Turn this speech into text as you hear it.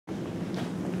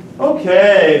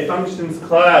Okay, functions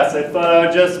class. I thought I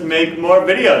would just make more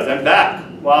videos. I'm back.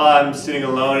 While I'm sitting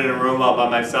alone in a room all by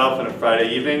myself on a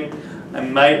Friday evening, I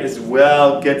might as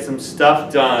well get some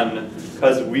stuff done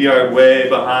because we are way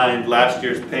behind last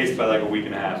year's pace by like a week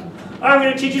and a half. I'm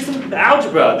going to teach you some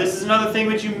algebra. This is another thing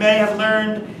that you may have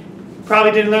learned.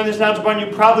 Probably didn't learn this in Algebra 1, you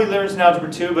probably learned this in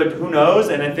Algebra 2, but who knows?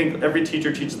 And I think every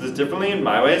teacher teaches this differently, and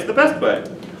my way is the best way.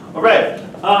 Alright,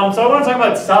 so I want to talk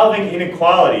about solving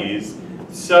inequalities.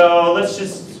 So let's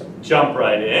just jump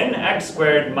right in. X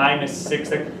squared minus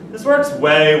 6x. This works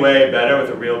way, way better with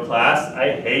a real class.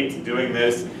 I hate doing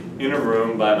this in a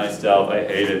room by myself. I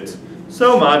hate it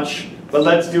so much. But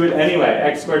let's do it anyway.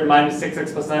 X squared minus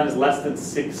 6x plus 9 is less than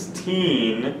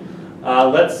 16.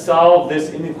 Let's solve this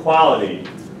inequality.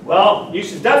 Well, you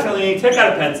should definitely take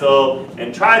out a pencil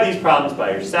and try these problems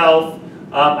by yourself.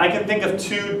 I can think of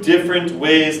two different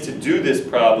ways to do this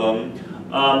problem.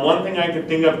 One thing I could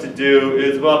think of to do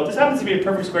is, well, this happens to be a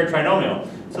perfect square trinomial.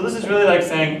 So this is really like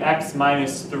saying x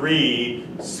minus 3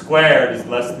 squared is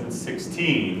less than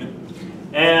 16.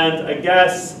 And I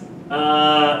guess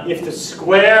if the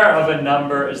square of a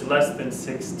number is less than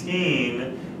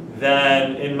 16,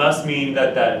 then it must mean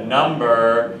that that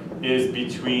number is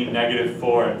between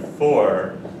 -4 and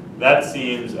 4. That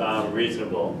seems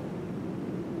reasonable.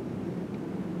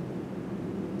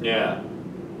 Yeah.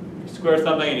 If you square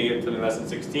something and you get something less than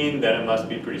 16, then it must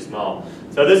be pretty small.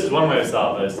 So this is one way to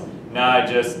solve this. Now I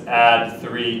just add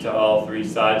 3 to all three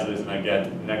sides of this and I get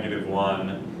 -1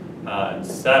 and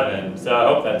 7. So I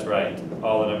hope that's right.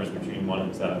 All the numbers between 1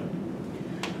 and 7.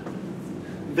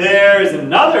 There's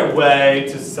another way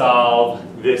to solve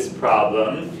this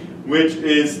problem, which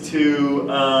is to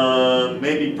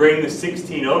maybe bring the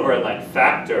 16 over and like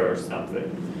factor or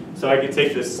something. So I could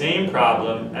take the same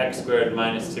problem, x squared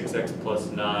minus 6x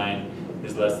plus 9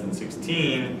 is less than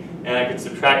 16, and I could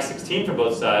subtract 16 from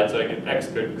both sides, so I get x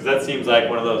squared, because that seems like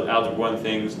one of those Algebra 1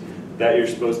 things that you're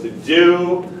supposed to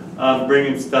do,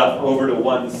 bringing stuff over to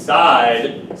one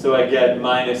side, so I get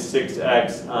minus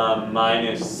 6x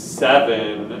minus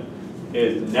 7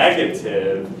 is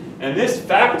negative. And this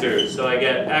factors, so I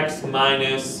get x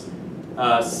minus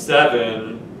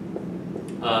 7,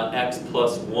 x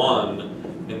plus 1,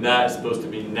 and that is supposed to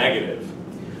be negative.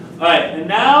 Alright, and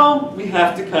now we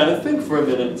have to kind of think for a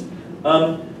minute.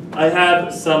 I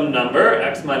have some number,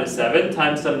 x minus 7,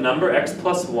 times some number, x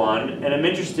plus 1, and I'm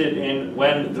interested in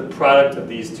when the product of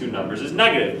these two numbers is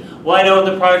negative. Well, I know when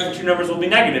the product of two numbers will be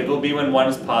negative. It will be when one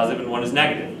is positive and one is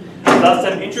negative. Thus,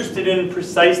 I'm interested in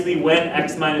precisely when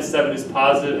x minus 7 is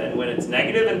positive and when it's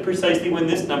negative, and precisely when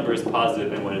this number is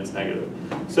positive and when it's negative.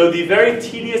 So the very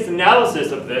tedious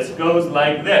analysis of this goes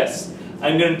like this.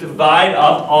 I'm going to divide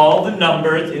up all the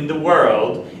numbers in the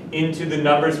world into the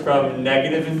numbers from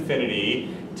negative infinity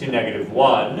to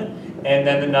 -1, and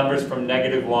then the numbers from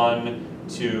 -1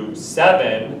 to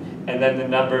 7, and then the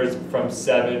numbers from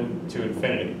 7 to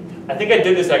infinity. I think I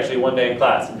did this actually one day in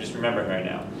class. I'm just remembering right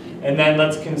now. And then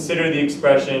let's consider the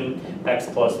expression x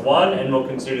plus 1, and we'll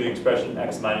consider the expression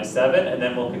x minus 7, and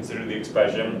then we'll consider the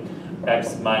expression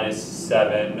x minus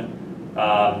 7,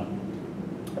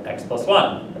 x plus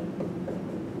 1.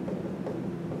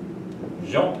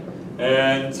 Jump.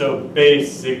 And so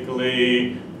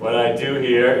basically what I do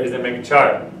here is I make a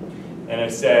chart. And I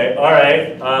say, all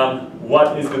right,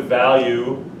 what is the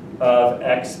value of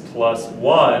x plus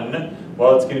 1?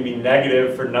 Well, it's going to be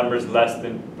negative for numbers less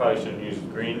than, probably shouldn't use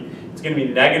green. It's going to be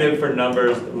negative for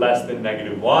numbers less than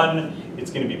 -1.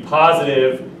 It's going to be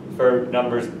positive for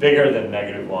numbers bigger than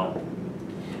 -1.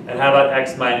 And how about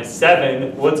x minus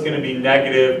 7? Well, it's going to be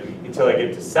negative until I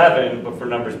get to 7, but for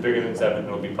numbers bigger than 7,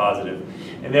 it'll be positive.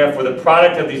 And therefore, the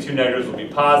product of these two negatives will be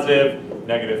positive,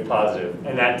 negative, positive.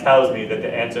 And that tells me that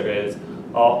the answer is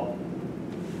all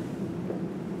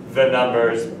the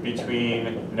numbers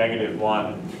between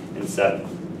 -1 and 7.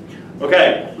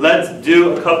 Okay, let's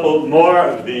do a couple more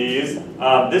of these.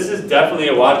 This is definitely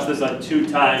a watch this on 2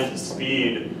 times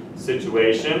speed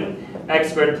situation. X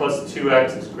squared plus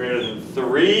 2x is greater than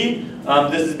 3.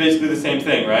 This is basically the same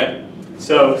thing, right?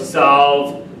 So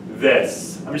solve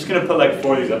this. I'm just going to put like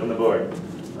 4 of these up on the board.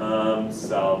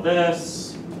 Solve this.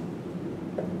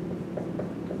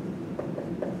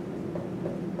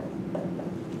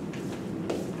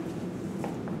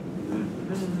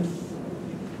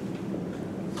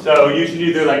 So you should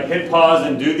either like hit pause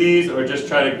and do these, or just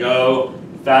try to go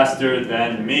faster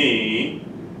than me.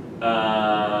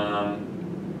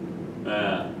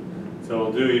 So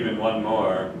we'll do even one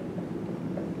more.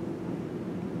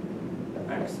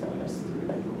 X minus 3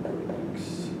 over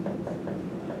x.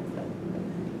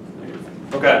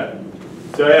 Okay.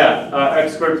 So yeah,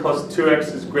 x squared plus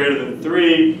 2x is greater than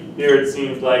 3. Here it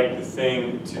seems like the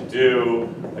thing to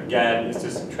do, again, is to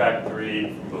subtract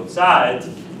 3 from both sides.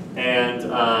 And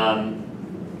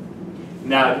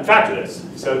now I can factor this.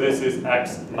 So this is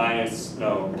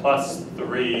plus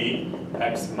 3,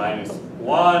 x minus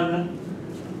 1.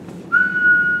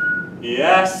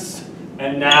 Yes.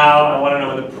 And now I want to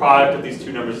know when the product of these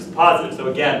two numbers is positive. So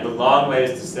again, the long way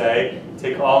is to say,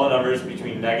 take all the numbers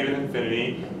between negative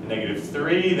infinity and negative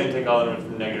 3, then take all the numbers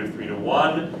from negative 3 to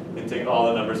 1, then take all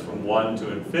the numbers from 1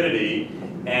 to infinity,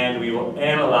 and we will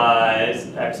analyze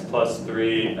x plus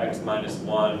 3, x minus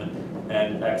 1,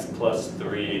 and x plus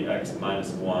 3, x minus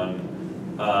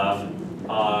 1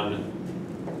 on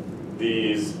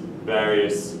these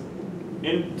various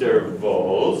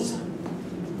intervals.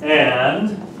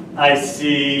 And I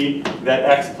see that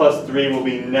x plus 3 will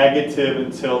be negative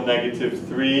until negative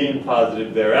 3 and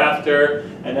positive thereafter,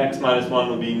 and x minus 1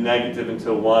 will be negative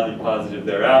until 1 and positive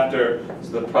thereafter,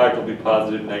 so the product will be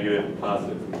positive, negative, and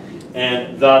positive.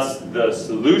 And thus, the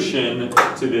solution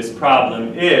to this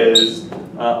problem is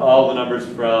all the numbers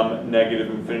from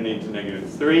negative infinity to negative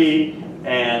 3,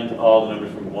 and all the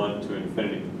numbers from 1 to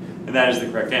infinity. And that is the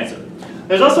correct answer.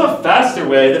 There's also a faster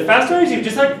way. The faster way is you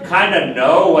just like kind of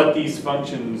know what these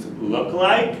functions look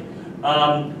like.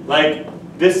 Like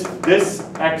this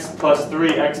x plus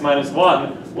 3, x minus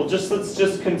 1. Well, let's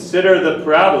just consider the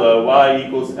parabola y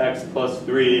equals x plus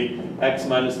 3, x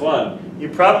minus 1. You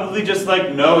probably just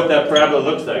like know what that parabola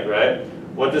looks like, right?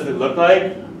 What does it look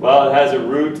like? Well, it has a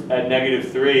root at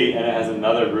negative 3 and it has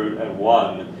another root at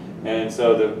 1. And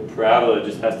so the parabola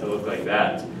just has to look like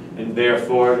that. And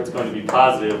therefore, it's going to be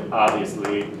positive,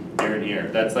 obviously, here and here.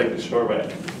 That's like the short way.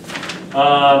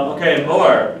 Okay,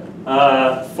 more.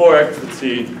 4x, let's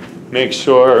see, make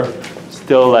sure,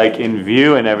 still like in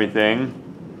view and everything.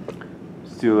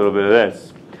 Let's do a little bit of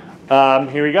this.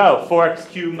 Here we go, 4x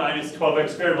cubed minus 12x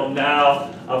squared. Well, now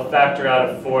I'll factor out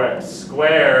of 4x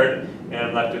squared, and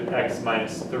I'm left with x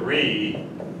minus 3.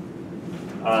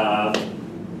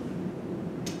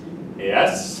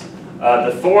 Yes.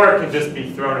 The 4 can just be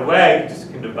thrown away. You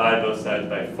just can divide both sides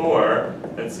by 4.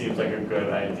 That seems like a good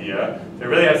idea. So I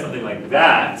really have something like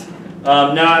that.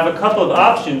 Now I have a couple of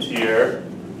options here.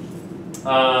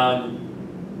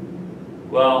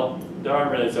 Well, there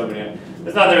aren't really so many.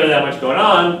 There's not really that much going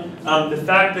on. The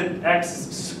fact that x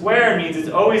squared means it's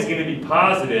always going to be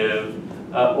positive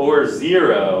or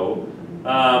 0.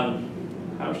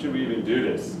 How should we even do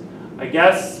this? I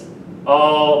guess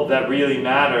all that really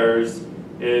matters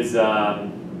is,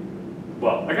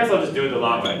 well, I guess I'll just do it the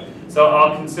long way. So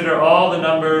I'll consider all the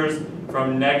numbers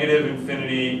from negative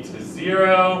infinity to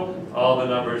 0, all the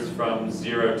numbers from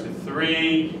 0 to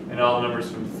 3, and all the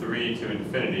numbers from 3 to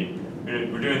infinity.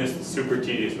 We're doing this the super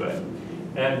tedious way.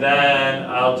 And then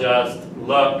I'll just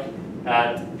look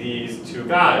at these two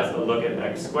guys. I'll look at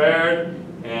x squared,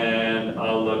 and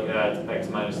I'll look at x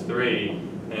minus 3,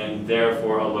 and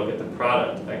therefore I'll look at the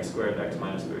product, x squared, x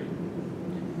minus 3.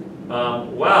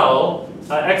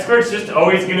 X squared is just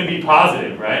always going to be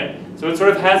positive, right? So it sort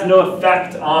of has no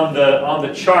effect on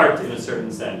the chart in a certain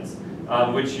sense,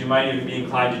 which you might even be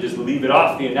inclined to just leave it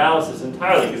off the analysis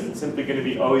entirely because it's simply going to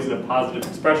be always in a positive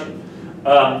expression.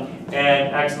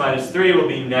 And x minus 3 will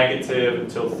be negative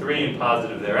until 3 and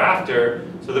positive thereafter,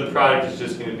 so the product is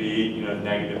just going to be,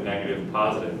 negative, negative,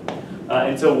 positive.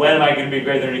 And so when am I going to be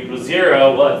greater than or equal to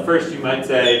 0? Well, at first you might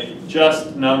say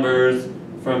just numbers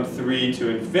from 3 to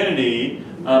infinity,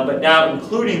 but now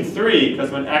including 3,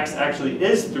 because when x actually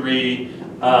is 3,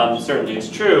 certainly it's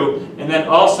true. And then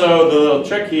also the little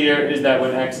trick here is that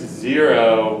when x is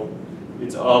 0,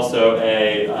 it's also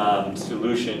a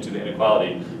solution to the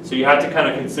inequality. So you have to kind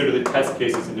of consider the test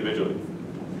cases individually.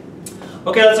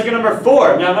 Okay, let's look at number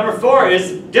 4. Now number 4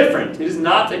 is different. It is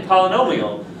not a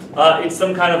polynomial. It's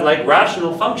some kind of like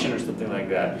rational function or something like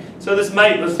that. So this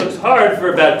looks hard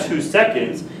for about 2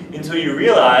 seconds, until you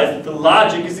realize that the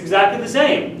logic is exactly the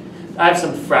same. I have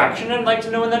some fraction, and I'd like to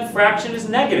know when that fraction is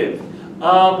negative.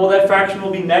 Well, that fraction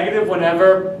will be negative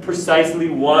whenever precisely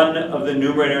one of the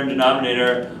numerator and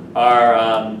denominator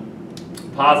are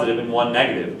positive and one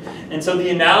negative. And so the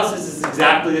analysis is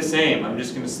exactly the same. I'm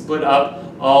just going to split up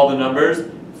all the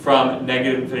numbers from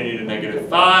negative infinity to negative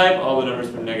 5, all the numbers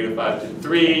from negative 5 to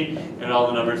 3, and all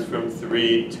the numbers from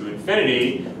 3 to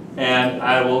infinity. And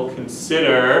I will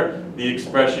consider the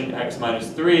expression x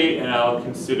minus 3, and I'll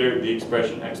consider the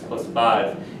expression x plus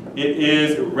 5. It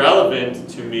is relevant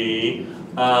to me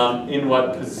in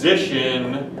what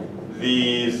position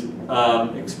these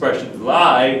expressions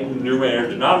lie, numerator and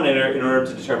denominator, in order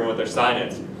to determine what their sign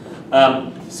is.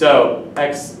 So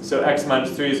x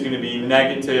minus 3 is going to be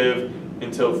negative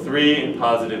until 3 and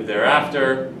positive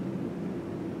thereafter.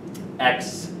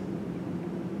 X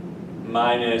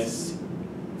minus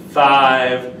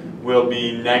 5 will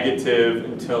be negative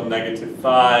until negative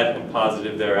 5 and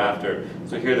positive thereafter.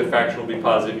 So here the fraction will be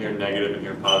positive, here negative, and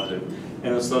here positive.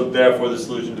 And so therefore the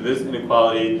solution to this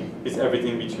inequality is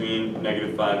everything between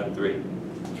negative 5 and 3.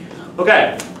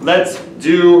 Okay, let's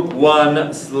do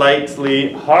one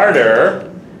slightly harder.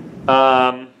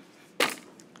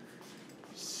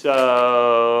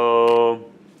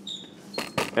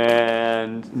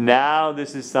 And now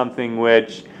this is something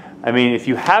which, I mean, if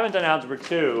you haven't done Algebra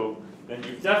 2, then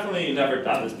you've definitely never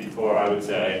done this before, I would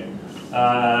say.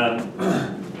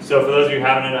 So for those of you who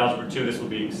haven't done Algebra 2, this will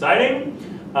be exciting.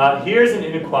 Here's an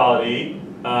inequality,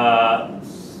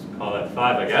 let's call that 5,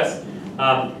 I guess.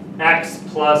 X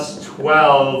plus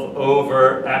 12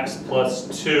 over x plus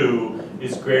 2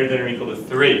 is greater than or equal to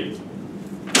 3.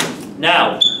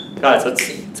 Now, guys,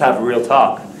 let's have a real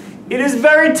talk. It is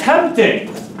very tempting.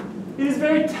 It is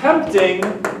very tempting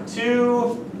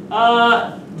to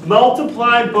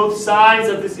multiply both sides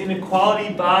of this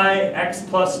inequality by x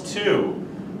plus 2.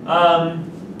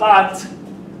 But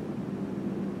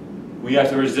we have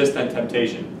to resist that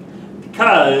temptation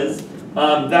because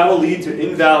that will lead to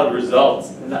invalid results.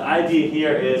 And the idea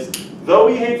here is, though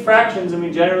we hate fractions and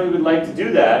we generally would like to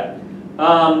do that,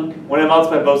 when I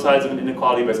multiply both sides of an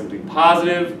inequality by something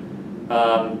positive,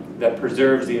 that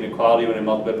preserves the inequality. When I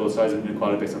multiply both sides of an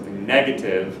inequality by something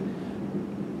negative,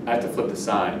 I have to flip the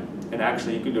sign. And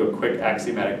actually, you can do a quick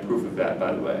axiomatic proof of that,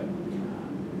 by the way.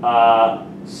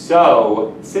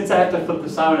 So, since I have to flip the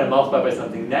sign when I multiply by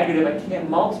something negative, I can't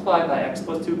multiply by x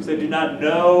plus 2 because I do not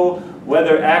know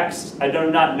whether x, I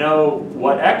do not know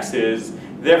what x is,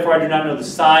 therefore I do not know the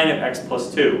sign of x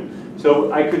plus 2.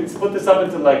 So I could split this up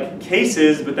into like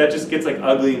cases, but that just gets like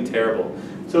ugly and terrible.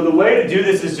 So the way to do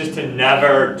this is just to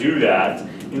never do that.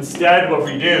 Instead, what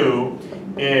we do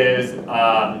is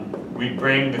we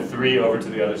bring the 3 over to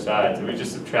the other side. So we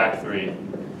just subtract 3.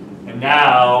 And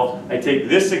now I take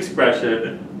this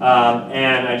expression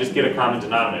and I just get a common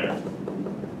denominator.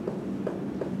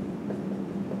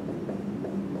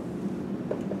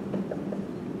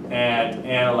 And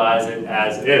analyze it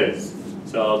as is.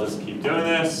 So I'll just keep doing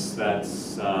this.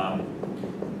 That's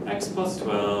x plus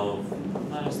 12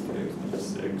 minus 3x minus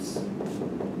 6.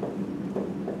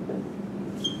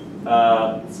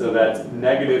 So that's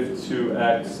negative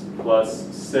 2x plus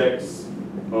 6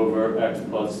 over x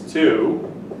plus 2.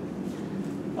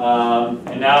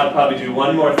 And now I'll probably do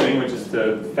one more thing, which is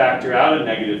to factor out a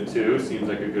negative 2. Seems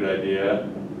like a good idea.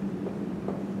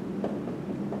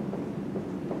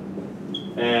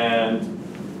 And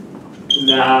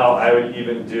now I would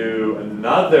even do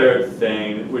another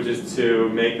thing, which is to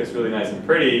make this really nice and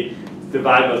pretty,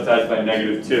 divide both sides by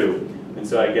negative 2. And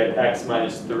so I get x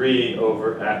minus 3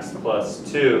 over x plus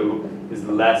 2 is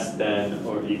less than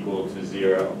or equal to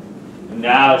 0. And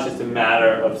now it's just a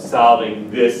matter of solving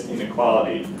this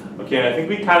inequality. Okay, and I think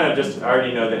we kind of just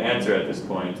already know the answer at this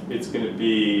point. It's going to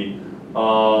be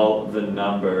all the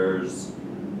numbers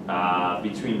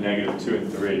between negative 2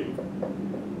 and 3.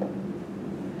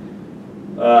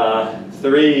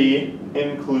 3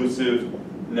 inclusive,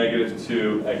 negative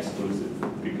 2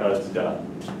 exclusive, because duh.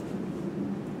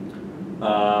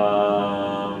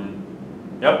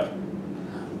 Yep.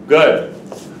 Good.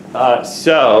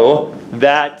 So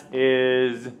that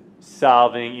is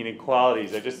solving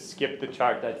inequalities. I just skipped the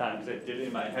chart that time because I did it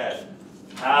in my head.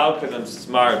 How? Because I'm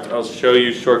smart. I'll show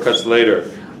you shortcuts later.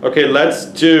 Okay, let's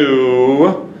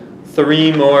do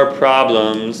 3 more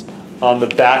problems on the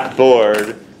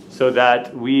backboard so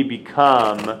that we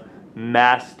become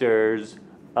masters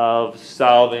of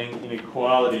solving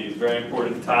inequalities. Very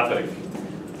important topic.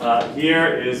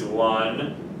 Here is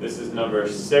one. This is number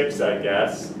 6, I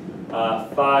guess.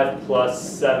 5 plus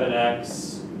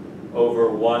 7x over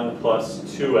 1 plus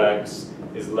 2x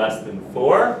is less than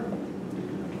 4.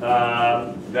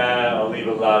 Then I'll leave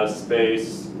a lot of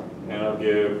space and I'll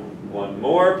give one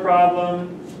more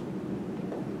problem.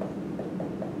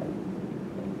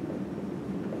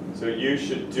 So you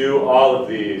should do all of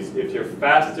these. If you're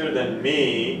faster than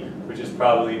me, which is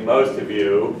probably most of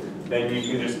you, then you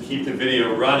can just keep the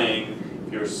video running.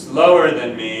 If you're slower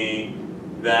than me,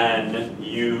 then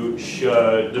you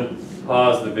should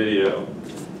pause the video.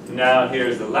 Now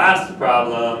here's the last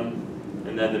problem,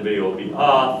 and then the video will be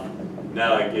off.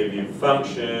 Now I give you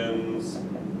functions,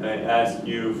 and I ask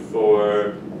you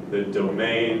for the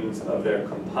domains of their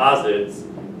composites,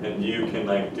 and you can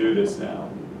like do this now.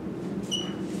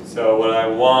 So what I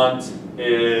want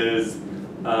is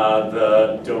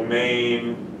the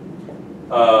domain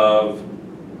of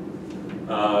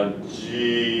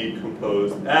G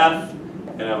composed F,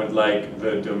 and I would like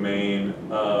the domain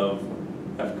of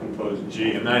f composed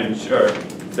G. I'm not even sure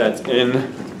if that's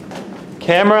in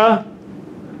camera.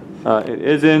 It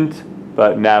isn't,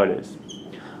 but now it is.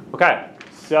 Okay,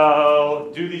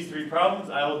 so do these three problems.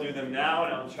 I will do them now,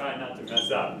 and I'll try not to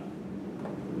mess up.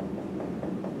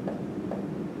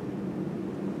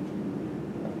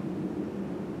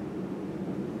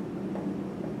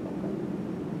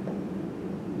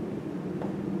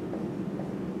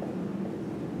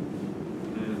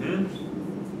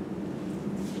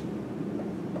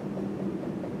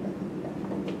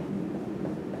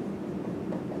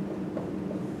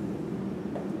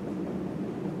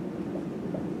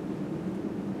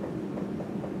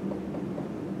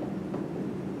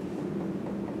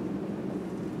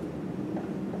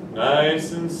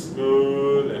 Nice and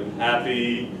smooth and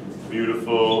happy,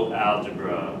 beautiful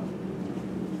algebra.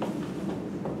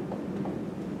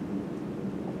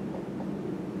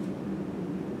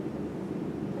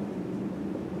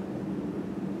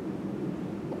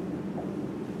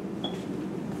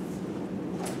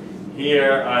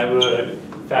 Here I would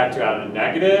factor out a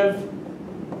negative,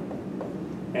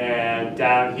 and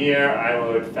down here I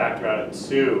would factor out a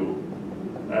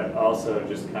 2. That also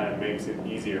just kind of makes it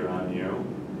easier on you.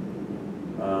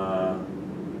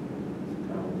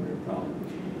 Kind of a weird problem.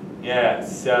 Yeah,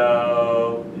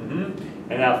 so,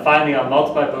 and now finally I'll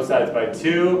multiply both sides by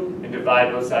 2 and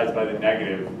divide both sides by the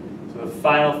negative. So the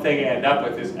final thing I end up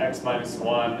with is x minus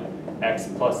 1, x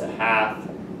plus a half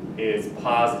is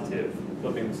positive.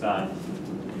 Flipping the sign.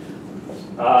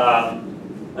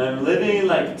 I'm living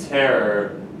like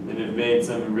terror that have made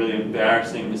some really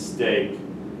embarrassing mistake,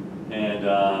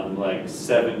 and like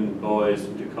 7 boys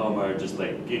from Tacoma are just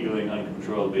like giggling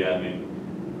uncontrollably at me.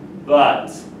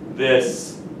 But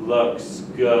this looks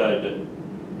good,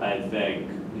 I think.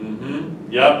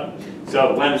 Yep.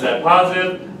 So when is that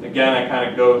positive? Again, I kind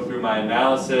of go through my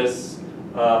analysis.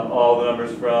 All the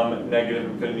numbers from negative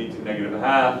infinity to negative a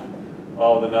half.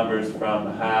 All the numbers from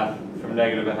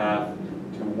negative a half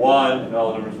to 1, and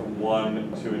all the numbers from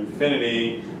 1 to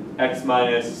infinity. X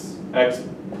minus x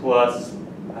plus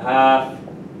a half,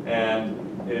 and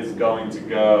is going to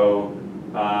go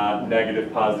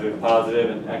negative, positive, positive,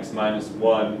 and x minus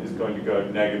 1 is going to go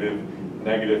negative,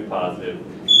 negative, positive.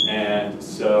 And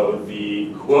so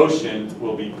the quotient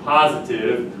will be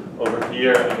positive over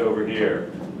here and over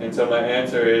here. And so my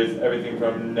answer is everything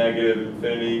from negative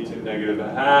infinity to negative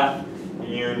a half,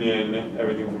 union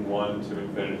everything from 1 to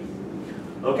infinity.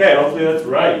 Okay, hopefully that's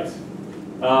right.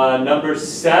 Number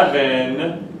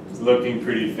 7 is looking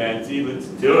pretty fancy. Let's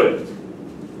do it.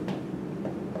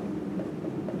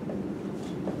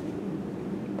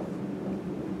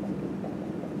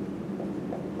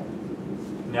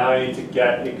 Now I need to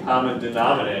get a common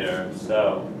denominator,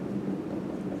 so.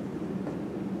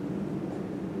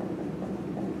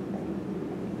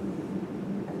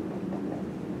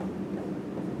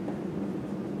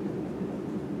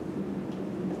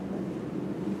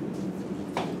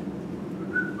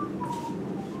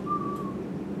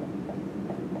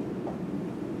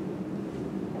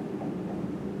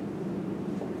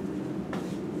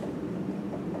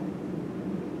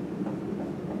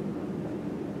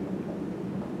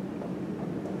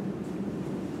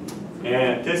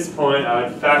 And at this point, I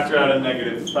would factor out a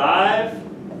negative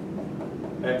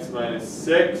 5, x minus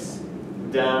 6.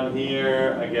 Down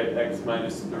here, I get x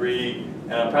minus 3.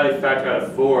 And I'll probably factor out a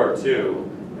 4 too,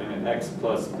 and an x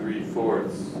plus 3/4.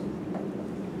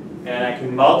 And I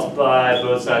can multiply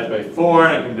both sides by 4,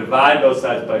 and I can divide both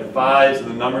sides by 5, so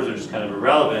the numbers are just kind of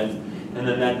irrelevant. And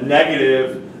then that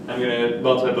negative, I'm going to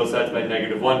multiply both sides by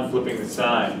negative 1, flipping the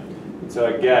sign. And so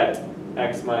I get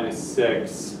x minus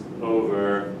 6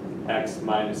 over x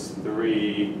minus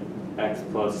 3, x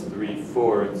plus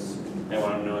 3/4, and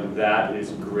what I'm knowing that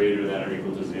is greater than or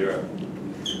equal to 0.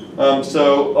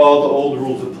 So all the old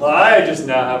rules apply. I just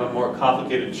now have a more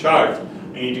complicated chart.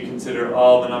 I need to consider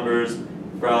all the numbers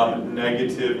from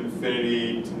negative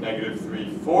infinity to negative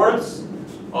 3/4,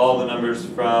 all the numbers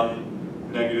from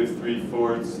negative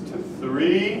 3/4 to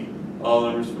 3, all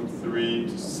the numbers from 3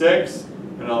 to 6,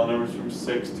 and all the numbers from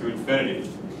 6 to infinity.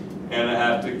 And I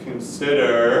have to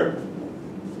consider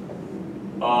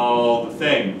all the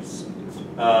things.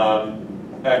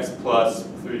 X plus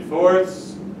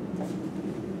 3/4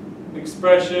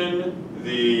 expression,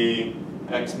 the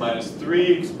x minus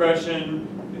 3 expression,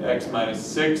 the x minus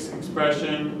 6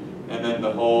 expression, and then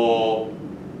the whole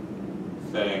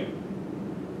thing.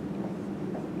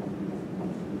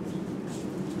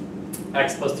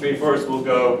 X plus 3/4 will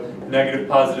go negative,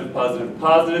 positive, positive,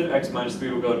 positive. X minus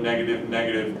 3 will go negative,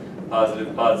 negative,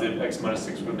 positive, positive. X minus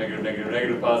 6 will go negative, negative,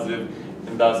 negative, positive.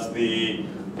 And thus the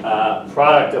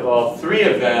product of all three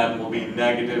of them will be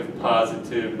negative,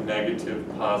 positive, negative,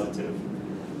 positive.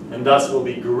 And thus will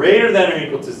be greater than or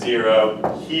equal to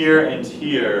 0 here and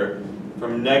here,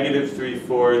 from negative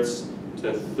 3/4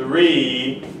 to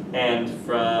 3, and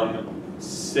from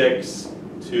 6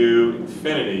 to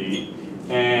infinity.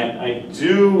 And I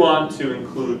do want to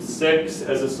include 6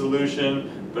 as a solution,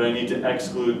 but I need to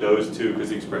exclude those two because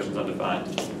the expression's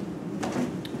undefined.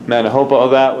 Man, I hope all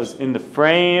that was in the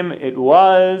frame. It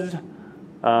was.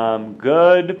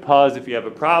 Good. Pause if you have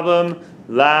a problem.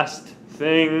 Last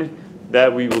thing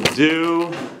that we will do,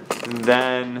 and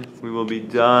then we will be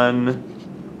done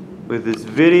with this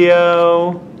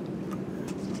video.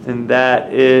 And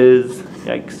that is,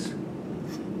 yikes.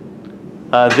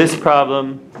 This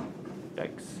problem,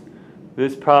 yikes.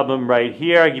 This problem right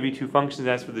here, I give you two functions,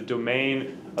 that's for the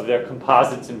domain of their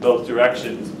composites in both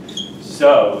directions.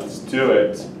 So let's do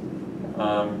it.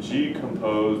 G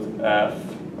composed F.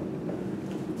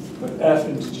 Put F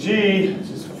into G, which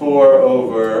is 4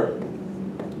 over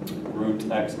root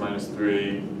x minus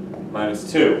 3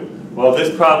 minus 2. Well, this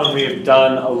problem we have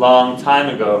done a long time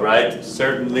ago, right?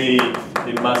 Certainly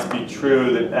it must be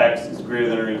true that x is greater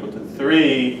than or equal to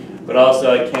 3, but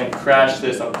also I can't crash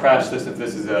this. I'll crash this if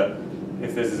this is a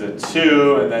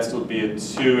 2, and this will be a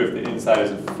 2 if the inside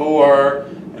is a 4,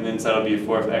 and the inside will be a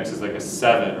 4 if x is like a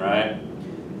 7, right?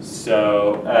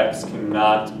 So x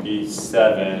cannot be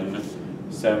 7.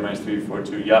 7 minus 3, 4,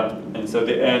 2, yup. And so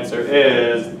the answer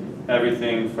is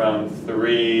everything from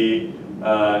 3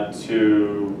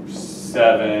 to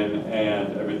 7,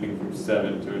 and everything from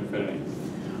 7 to infinity.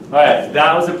 Alright,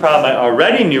 that was a problem I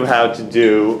already knew how to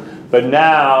do, but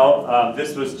now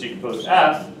this was G composed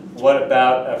F. What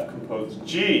about F composed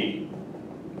G?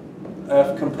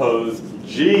 F composed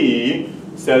G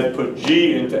says put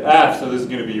G into F, so this is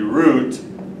going to be root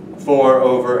 4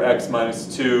 over x minus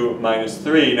 2 minus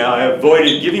 3. Now I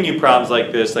avoided giving you problems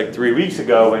like this like 3 weeks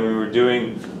ago when we were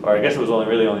doing, or I guess it was only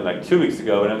like 2 weeks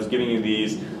ago when I was giving you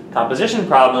these composition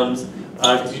problems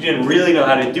because you didn't really know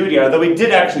how to do it yet, although we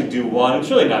did actually do one. It's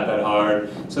really not that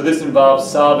hard. So this involves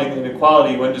solving the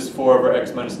inequality. When does 4 over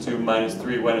x minus 2 minus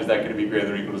 3, when is that going to be greater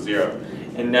than or equal to 0?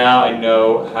 And now I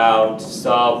know how to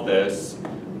solve this.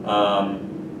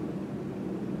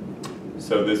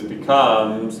 So this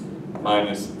becomes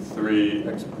minus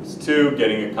 3x plus 2,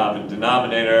 getting a common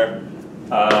denominator,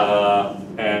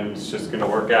 and it's just going to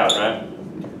work out, right?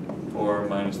 4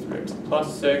 minus 3x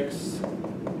plus 6,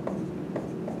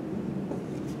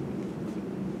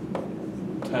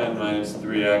 10 minus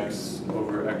 3x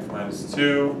over x minus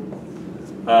 2.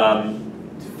 I'll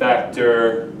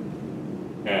factor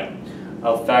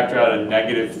out a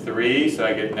negative 3, so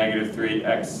I get negative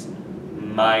 3x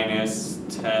minus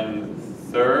 10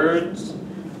 thirds.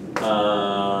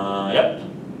 Yep.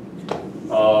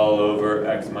 All over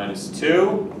x minus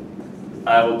 2.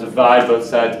 I will divide both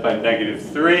sides by negative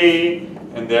 3,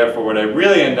 and therefore what I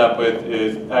really end up with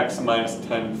is x minus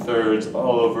 10 thirds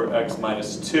all over x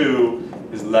minus 2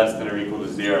 is less than or equal to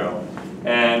 0.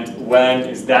 And when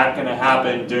is that going to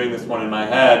happen? Doing this one in my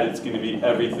head, it's going to be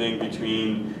everything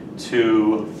between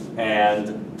 2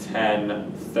 and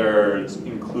 10 thirds,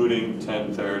 including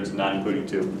 10 thirds, not including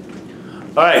 2.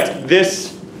 All right,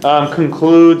 this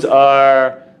concludes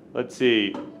our, let's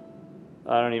see,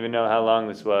 I don't even know how long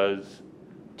this was,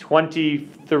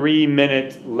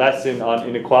 23-minute lesson on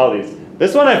inequalities.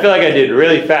 This one I feel like I did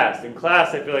really fast. In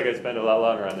class, I feel like I spent a lot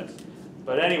longer on this.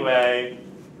 But anyway,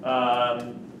 I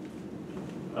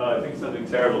think something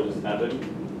terrible just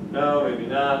happened. No, maybe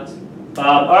not.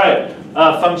 All right,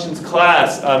 functions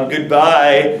class,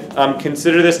 goodbye.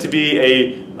 Consider this to be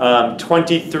a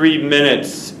 23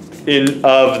 minutes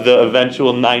of the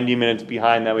eventual 90 minutes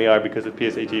behind that we are because of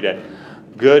PSAT day.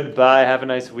 Goodbye, have a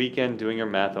nice weekend doing your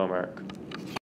math homework.